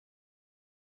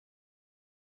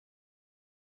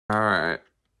All right,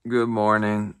 good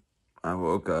morning. I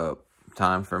woke up.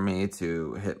 Time for me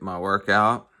to hit my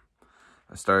workout.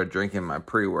 I started drinking my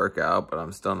pre-workout, but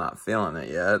I'm still not feeling it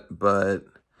yet. But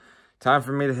time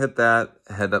for me to hit that,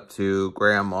 head up to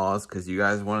Grandma's, because you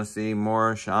guys want to see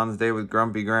more Sean's Day with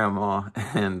Grumpy Grandma.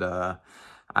 And I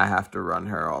have to run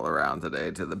her all around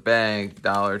today to the bank,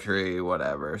 Dollar Tree,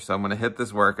 whatever. So I'm going to hit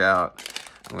this workout.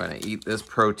 I'm going to eat this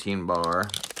protein bar,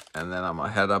 and then I'm going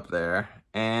to head up there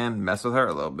and mess with her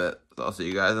a little bit. So I'll see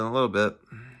you guys in a little bit.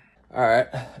 All right,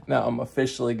 now I'm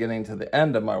officially getting to the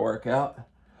end of my workout.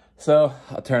 So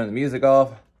I'll turn the music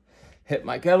off, hit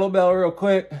my kettlebell real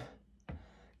quick,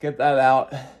 get that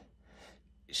out,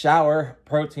 shower,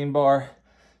 protein bar,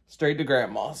 straight to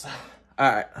Grandma's.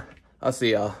 All right, I'll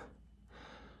see y'all.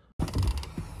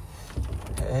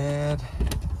 And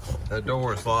the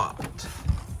door's locked.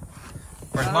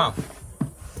 Where's Mom?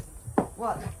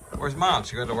 What? Where's Mom?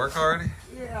 She go to work already?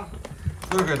 Yeah.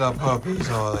 Look at the puppy's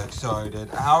all excited.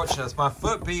 Ouch, that's my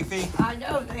foot, Beefy. I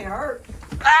know, they hurt.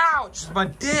 Ouch, it's my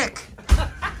dick.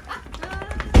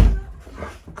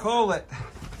 Cool it.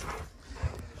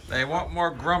 They want more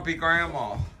Grumpy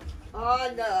Grandma.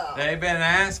 Oh, no. They've been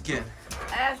asking.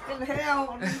 Asking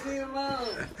hell, leave me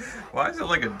alone. Why is it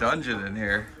like a dungeon in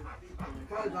here?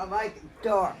 Because I like it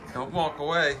dark. Don't walk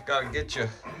away, gotta get you.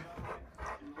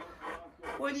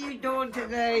 What are you doing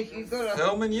today? You gonna...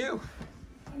 Filming you.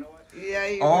 Yeah,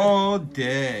 you All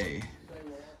day.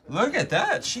 Look at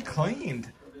that, she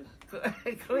cleaned.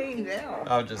 cleaned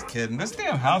out. I'm just kidding. This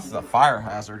damn house is a fire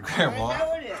hazard, Grandma. I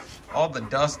know it is. All the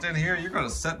dust in here, you're gonna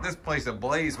set this place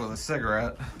ablaze with a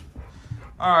cigarette.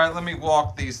 All right, let me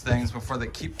walk these things before they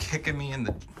keep kicking me in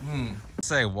the...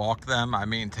 Say walk them, I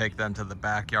mean take them to the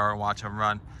backyard and watch them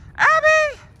run.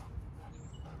 Abby!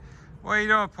 What are you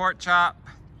doing, pork chop?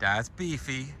 That's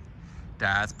Beefy.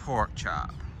 That's pork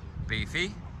chop.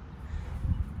 Beefy?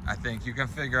 I think you can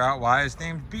figure out why his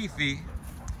name's Beefy.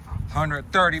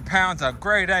 130 pounds of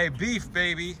grade A beef,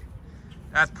 baby.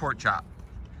 That's pork chop.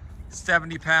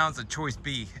 70 pounds of choice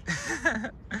B.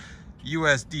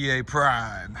 USDA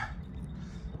Prime.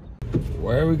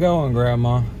 Where are we going,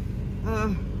 Grandma?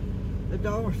 The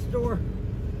dollar store.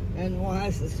 And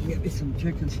Wise is to get me some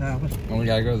chicken salad. Oh, we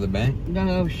gotta go to the bank?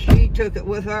 No, she took it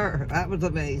with her. That was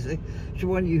amazing. She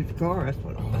wouldn't use the car. That's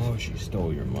what it was. Oh, she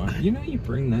stole your money. You know you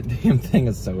bring that damn thing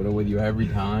of soda with you every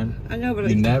time. I know, but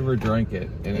you never drink it,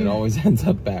 and it always ends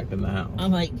up back in the house. I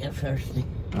might get thirsty.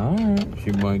 All right,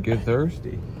 she might get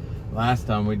thirsty. Last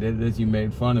time we did this, you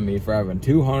made fun of me for having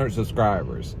 200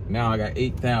 subscribers. Now I got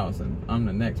 8,000. I'm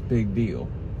the next big deal.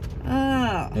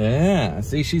 Oh. Yeah,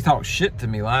 see, she talked shit to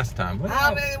me last time.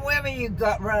 How many women you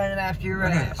got running after your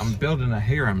ass? I'm building a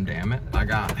harem, damn it. I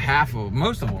got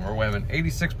most of them are women,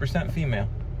 86% female.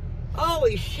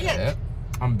 Holy shit. Yeah.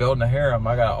 I'm building a harem.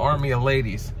 I got an army of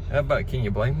ladies. But can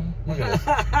you blame me? Look at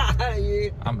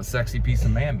this. I'm a sexy piece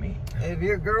of man meat. If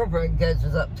your girlfriend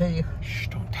catches up to you. Shh,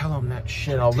 don't tell them that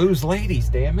shit. I'll lose ladies,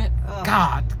 damn it. Oh.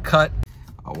 God, cut.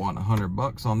 I want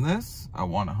 $100 on this. I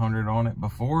want 100 on it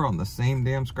before on the same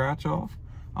damn scratch off.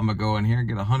 I'm gonna go in here and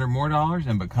get $100 more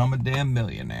and become a damn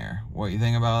millionaire. What do you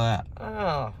think about that?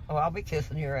 Oh, well, I'll be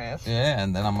kissing your ass. Yeah,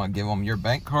 and then I'm gonna give them your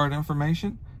bank card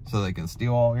information so they can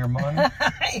steal all your money.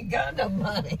 I ain't got no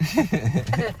money.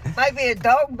 Might be a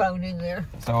dog bone in there.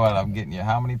 So what, I'm getting you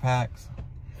how many packs?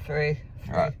 3.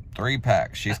 All right, 3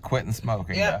 packs. She's quitting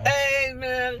smoking, yep. guys.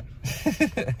 Amen.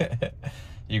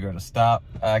 You gonna stop?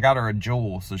 I got her a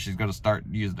Juul, so she's gonna start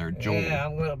using her Juul. Yeah,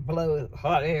 I'm gonna blow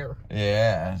hot air.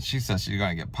 Yeah, she says she's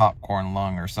gonna get popcorn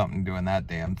lung or something doing that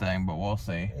damn thing, but we'll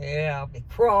see. Yeah, I'll be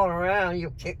crawling around.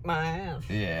 You'll kick my ass.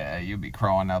 Yeah, you'll be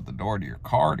crawling out the door to your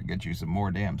car to get you some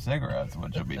more damn cigarettes,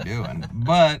 what you'll be doing.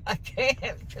 But I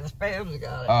can't because Pam's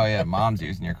got it. Oh yeah, Mom's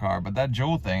using your car, but that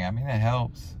Juul thing, I mean, it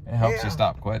helps. It helps you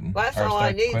stop quitting. Well, that's all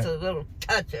I need is a little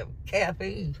touch of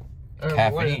caffeine.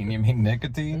 Caffeine? You mean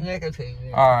nicotine? Nicotine,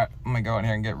 yeah. All right, I'm gonna go in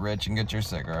here and get rich and get your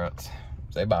cigarettes.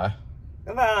 Say bye.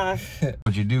 Goodbye.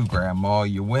 What you do, Grandma?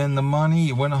 You win the money,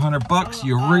 you win $100,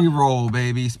 you re-roll,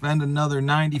 baby. Spend another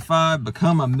 95,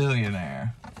 become a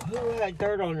millionaire. Who had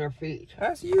dirt on their feet?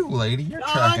 That's you, lady. You're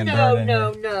tracking dirt in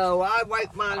here. No. I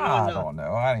wipe mine I don't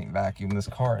know. I ain't vacuumed this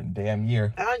car in a damn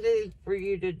year. I need for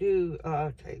you to do,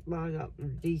 take mine up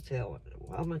and detail it.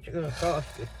 How much it gonna cost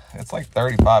you? It's like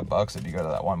 $35 if you go to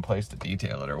that one place to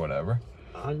detail it or whatever.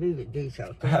 I need it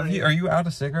detailed. Are you out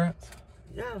of cigarettes?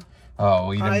 No. Oh,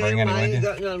 well, you didn't bring any with you?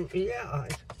 Got none. Yeah.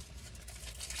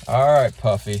 All right,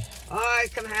 Puffy. I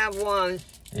can have one.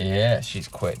 Yeah, she's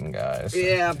quitting, guys.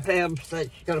 Yeah, Pam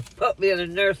said she's gonna put me in a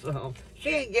nursing home. She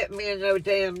ain't getting me in no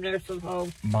damn nursing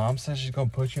home. Mom says she's gonna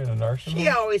put you in a nursing home? She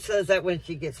always says that when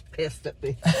she gets pissed at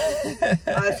me.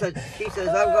 She says,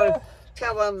 I'm gonna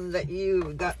tell them that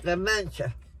you got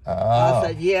dementia. Oh. I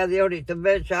said, yeah, the only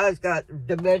dementia I've got,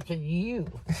 dementia you.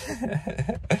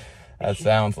 That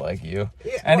sounds like you.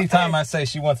 Yeah, Anytime I say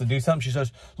she wants to do something, she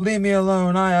says, leave me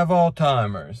alone, I have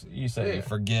Alzheimer's. You say, Yeah. you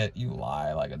forget, you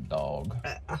lie like a dog.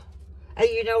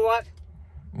 Hey, you know what?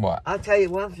 What? I'll tell you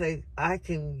one thing. I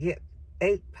can get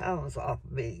 8 pounds off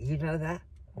of me. You know that?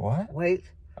 What? Weight.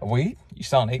 A weed? You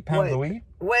selling 8 pounds of weed?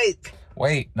 Weight.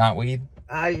 Weight, not weed.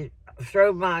 I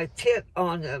throw my tit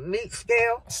on the meat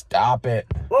scale. Stop it.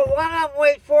 Well, one of them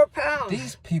weighed 4 pounds.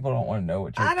 These people don't want to know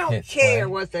what your I don't tits care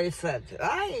weigh. what they said.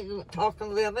 I ain't talking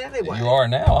to them anyway. You are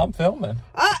now. I'm filming.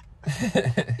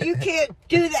 You can't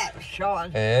do that,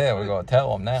 Sean. Yeah, we're going to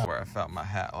tell them now. Where I found my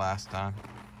hat last time.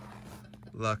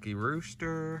 Lucky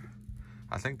Rooster.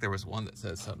 I think there was one that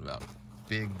said something about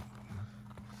big...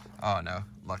 Oh, no.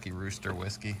 Lucky Rooster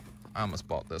whiskey. I almost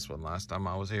bought this one last time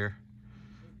I was here.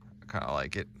 I kind of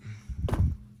like it.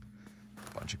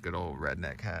 Bunch of good old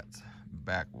redneck hats.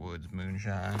 Backwoods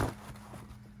moonshine.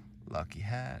 Lucky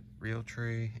hat. Real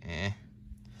tree.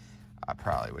 I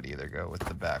probably would either go with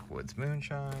the Backwoods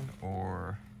moonshine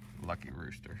or Lucky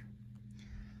Rooster.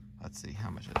 Let's see, how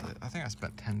much is it? I think I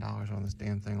spent $10 on this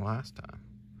damn thing last time.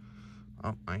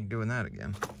 Oh, I ain't doing that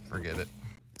again. Forget it.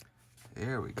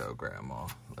 Here we go, Grandma.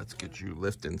 Let's get you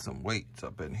lifting some weights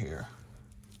up in here.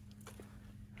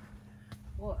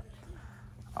 What?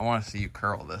 I want to see you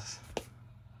curl this.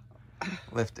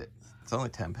 Lift it. It's only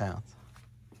 10 pounds.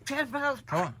 10 pounds?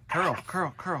 Come on, curl,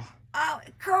 curl, curl. Oh,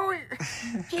 Corey,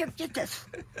 can't get this.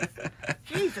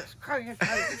 Jesus Christ, you're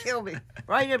trying to kill me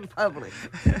right in public.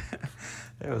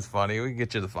 It was funny. We can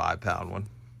get you the 5-pound one.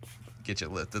 Get you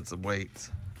lifted some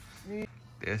weights.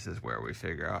 This is where we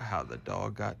figure out how the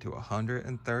dog got to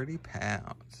 130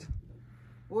 pounds.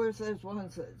 Where's those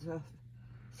ones that,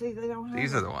 see, they don't have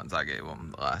These are the ones I gave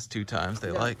them the last 2 times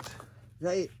they liked.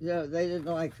 They didn't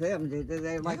like them, did they?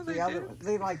 They liked they the other, did.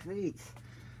 they like these.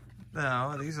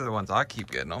 No, these are the ones I keep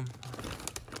getting them.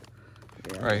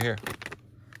 Yeah. Right here.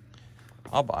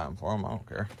 I'll buy them for them. I don't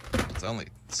care. It's only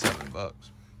 $7.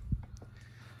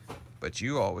 But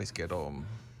you always get them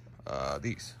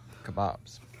these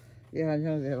kebabs. Yeah, I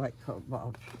know they like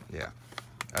kebabs. Yeah,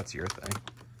 that's your thing.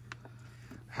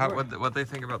 What they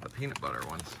think about the peanut butter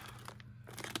ones?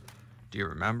 Do you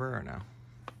remember or no?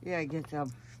 Yeah, I get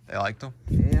them. They liked them?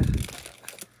 Yeah.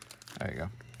 There you go.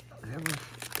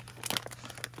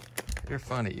 You're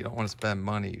funny. You don't want to spend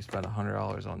money. You spend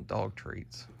 $100 on dog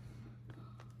treats.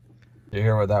 You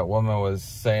hear what that woman was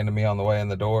saying to me on the way in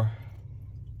the door?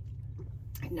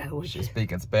 No. She's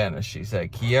speaking Spanish. She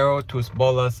said, "Quiero tus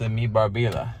bolas en mi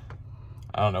barbilla."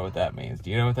 I don't know what that means. Do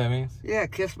you know what that means? Yeah,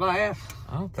 kiss my ass.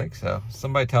 I don't think so.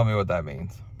 Somebody tell me what that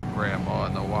means. Grandma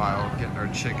in the wild getting her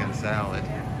chicken salad.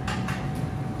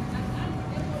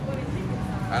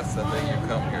 That's the thing you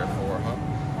come here for, huh?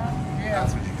 Yeah.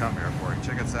 That's what you come here for,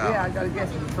 chicken salad. Yeah, I gotta get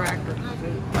some crackers.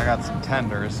 I got some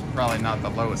tenders. Probably not the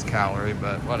lowest calorie,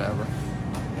 but whatever.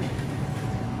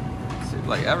 Seems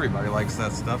like everybody likes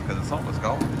that stuff because it's almost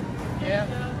gone. Yeah.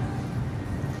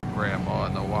 Grandma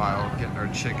in the wild getting her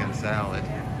chicken salad.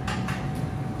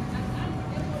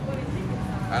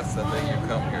 That's the thing you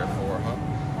come here for, huh?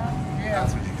 Yeah.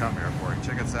 That's what you come here for,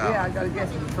 chicken salad. Yeah, I gotta get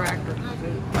some crackers.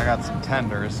 I got some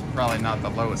tenders. Probably not the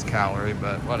lowest calorie,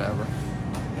 but whatever.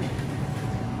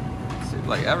 Seems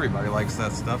like everybody likes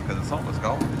that stuff because it's almost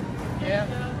gone. Yeah.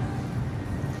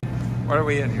 What are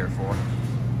we in here for?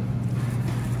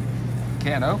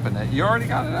 Can't open it. You already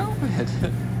got it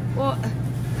open. Well,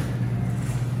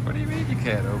 What do you mean you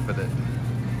can't open it?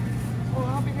 well,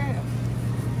 I'll be damned.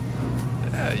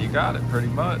 Yeah, you got it pretty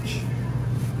much.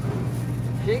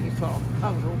 Jigsaw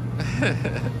puzzle.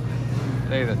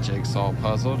 It ain't a jigsaw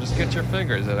puzzle. Just get your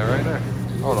fingers in it right there.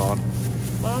 Hold on.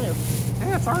 Fire.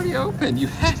 Yeah, it's already open. You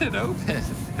had it open.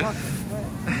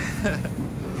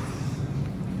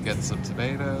 Get some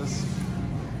tomatoes.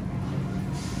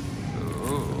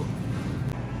 Ooh.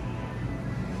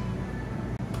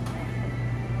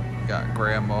 Got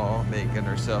Grandma making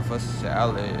herself a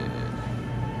salad.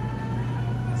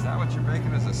 Is that what you're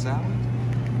making as a salad?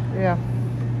 Yeah.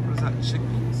 What is that,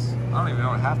 chickpeas? I don't even know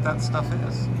what half that stuff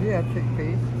is. Yeah,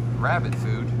 chickpeas. Rabbit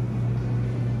food.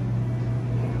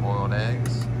 Boiled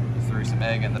eggs. You threw some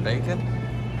egg in the bacon.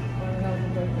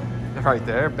 Right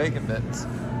there, bacon bits.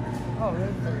 Oh,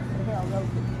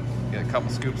 there's Get a couple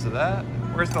scoops of that.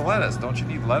 Where's the lettuce? Don't you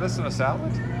need lettuce in a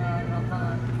salad?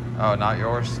 Oh, not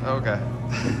yours? Okay.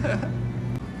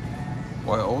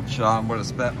 Boy, old Sean would have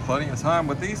spent plenty of time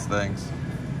with these things.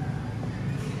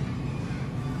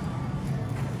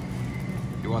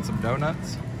 You want some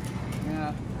donuts?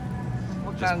 Yeah.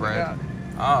 What Just kind bread? got?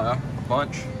 Oh, yeah, a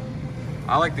bunch.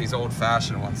 I like these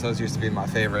old-fashioned ones. Those used to be my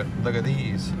favorite. Look at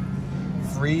these.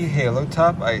 Free Halo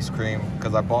Top ice cream,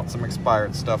 because I bought some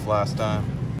expired stuff last time.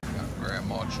 Got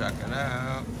Grandma checking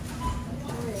out.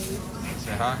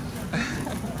 Say hi.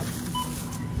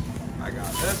 I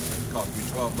got this. It cost me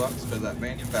 $12 for that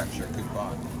manufacturer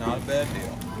coupon. Not a bad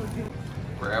deal.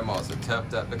 Grandma's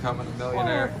attempt at becoming a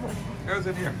millionaire. It was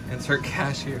in here. Insert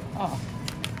cash here. Oh.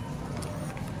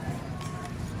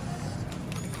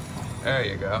 There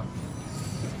you go.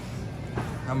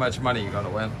 How much money you gonna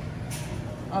win?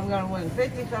 I'm gonna win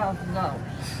 $50,000.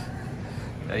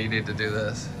 Yeah, you need to do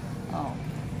this. Oh.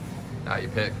 Now you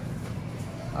pick.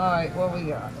 All right, what we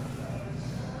got?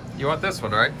 You want this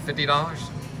one, right? $50?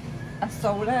 I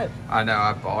sold it. I know,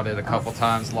 I bought it a couple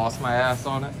times, lost my ass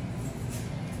on it.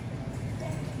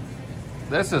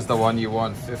 This is the one you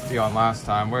won 50 on last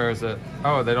time. Where is it?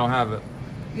 Oh, they don't have it.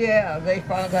 Yeah, they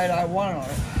found out I won on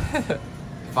it.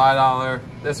 $5.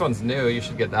 This one's new, you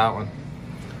should get that one.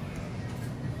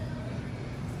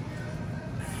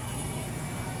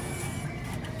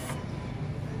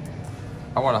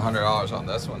 I won $100 on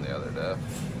this one the other day.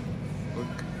 Look.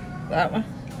 That one?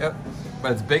 Yep.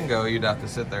 But it's bingo, you'd have to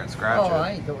sit there and scratch Oh, it.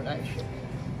 I ain't doing that shit.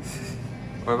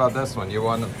 What about this one? You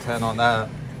won 10 on that.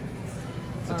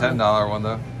 It's a $10 one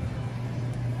though.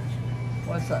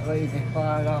 What's that leave me?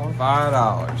 $5?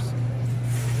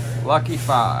 $5. Lucky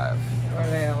 5. Where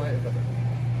the hell is it?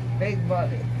 Big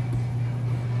Buddy.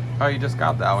 Oh, you just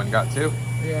got that one. You got 2?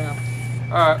 Yeah.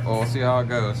 Alright, well, we'll see how it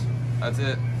goes. That's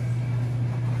it.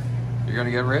 You're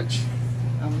gonna get rich?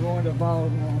 I'm going to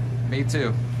Baltimore. Me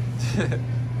too.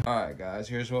 Alright guys,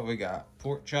 here's what we got.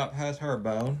 Pork chop has her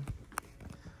bone.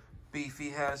 Beefy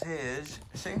has his.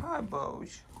 Say hi,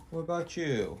 Boj. What about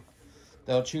you?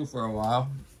 They'll chew for a while.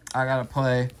 I gotta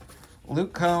play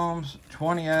Luke Combs,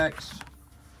 20X,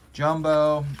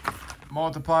 Jumbo,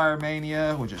 Multiplier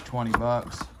Mania, which is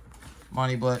 $20.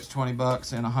 Money Blitz,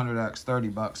 $20, and 100X,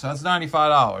 $30. So that's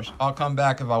 $95. I'll come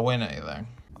back if I win anything.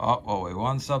 Oh, well, we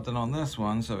won something on this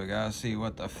one, so we gotta see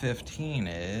what the 15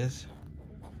 is.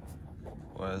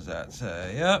 What does that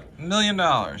say? Yep, $1 million.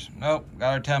 Nope,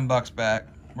 got our $10 back.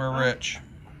 We're rich.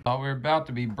 Thought we were about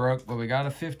to be broke, but we got a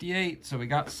 58, so we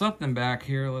got something back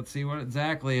here. Let's see what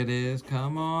exactly it is.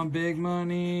 Come on, big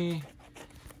money.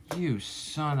 You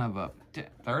son of a...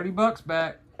 $30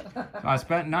 back. So I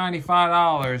spent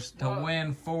 $95 to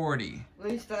win 40. At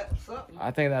least that's something. I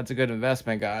think that's a good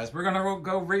investment, guys. We're gonna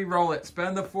go re-roll it.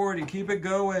 Spend the 40. Keep it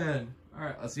going. All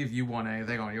right, let's see if you won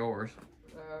anything on yours.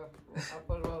 I'll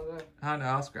put it over there. I know,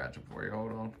 I'll scratch it for you.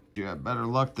 Hold on. You have better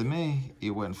luck than me.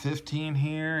 You win 15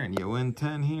 here and you win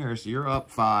 10 here, so you're up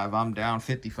 5. I'm down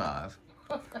 55.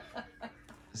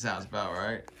 Sounds about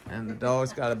right. And the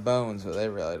dog's got a bone, so they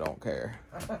really don't care.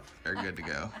 They're good to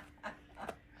go.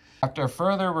 After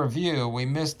further review, we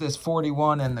missed this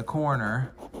 41 in the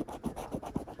corner.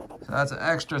 So that's an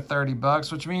extra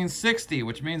 $30, which means 60,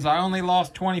 which means I only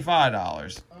lost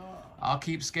 $25. I'll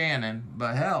keep scanning,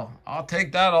 but hell, I'll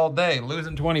take that all day.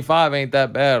 Losing 25 ain't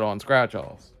that bad on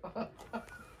scratch-offs.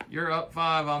 You're up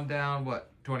 5, I'm down,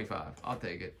 what, 25. I'll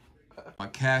take it. I'll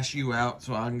cash you out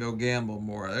so I can go gamble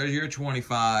more. There's your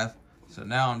 25, so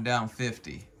now I'm down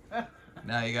 50.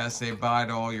 Now you gotta say bye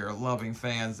to all your loving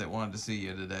fans that wanted to see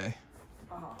you today.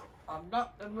 I'm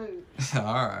not in the mood.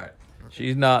 All right.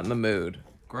 She's not in the mood.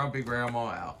 Grumpy Grandma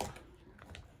out.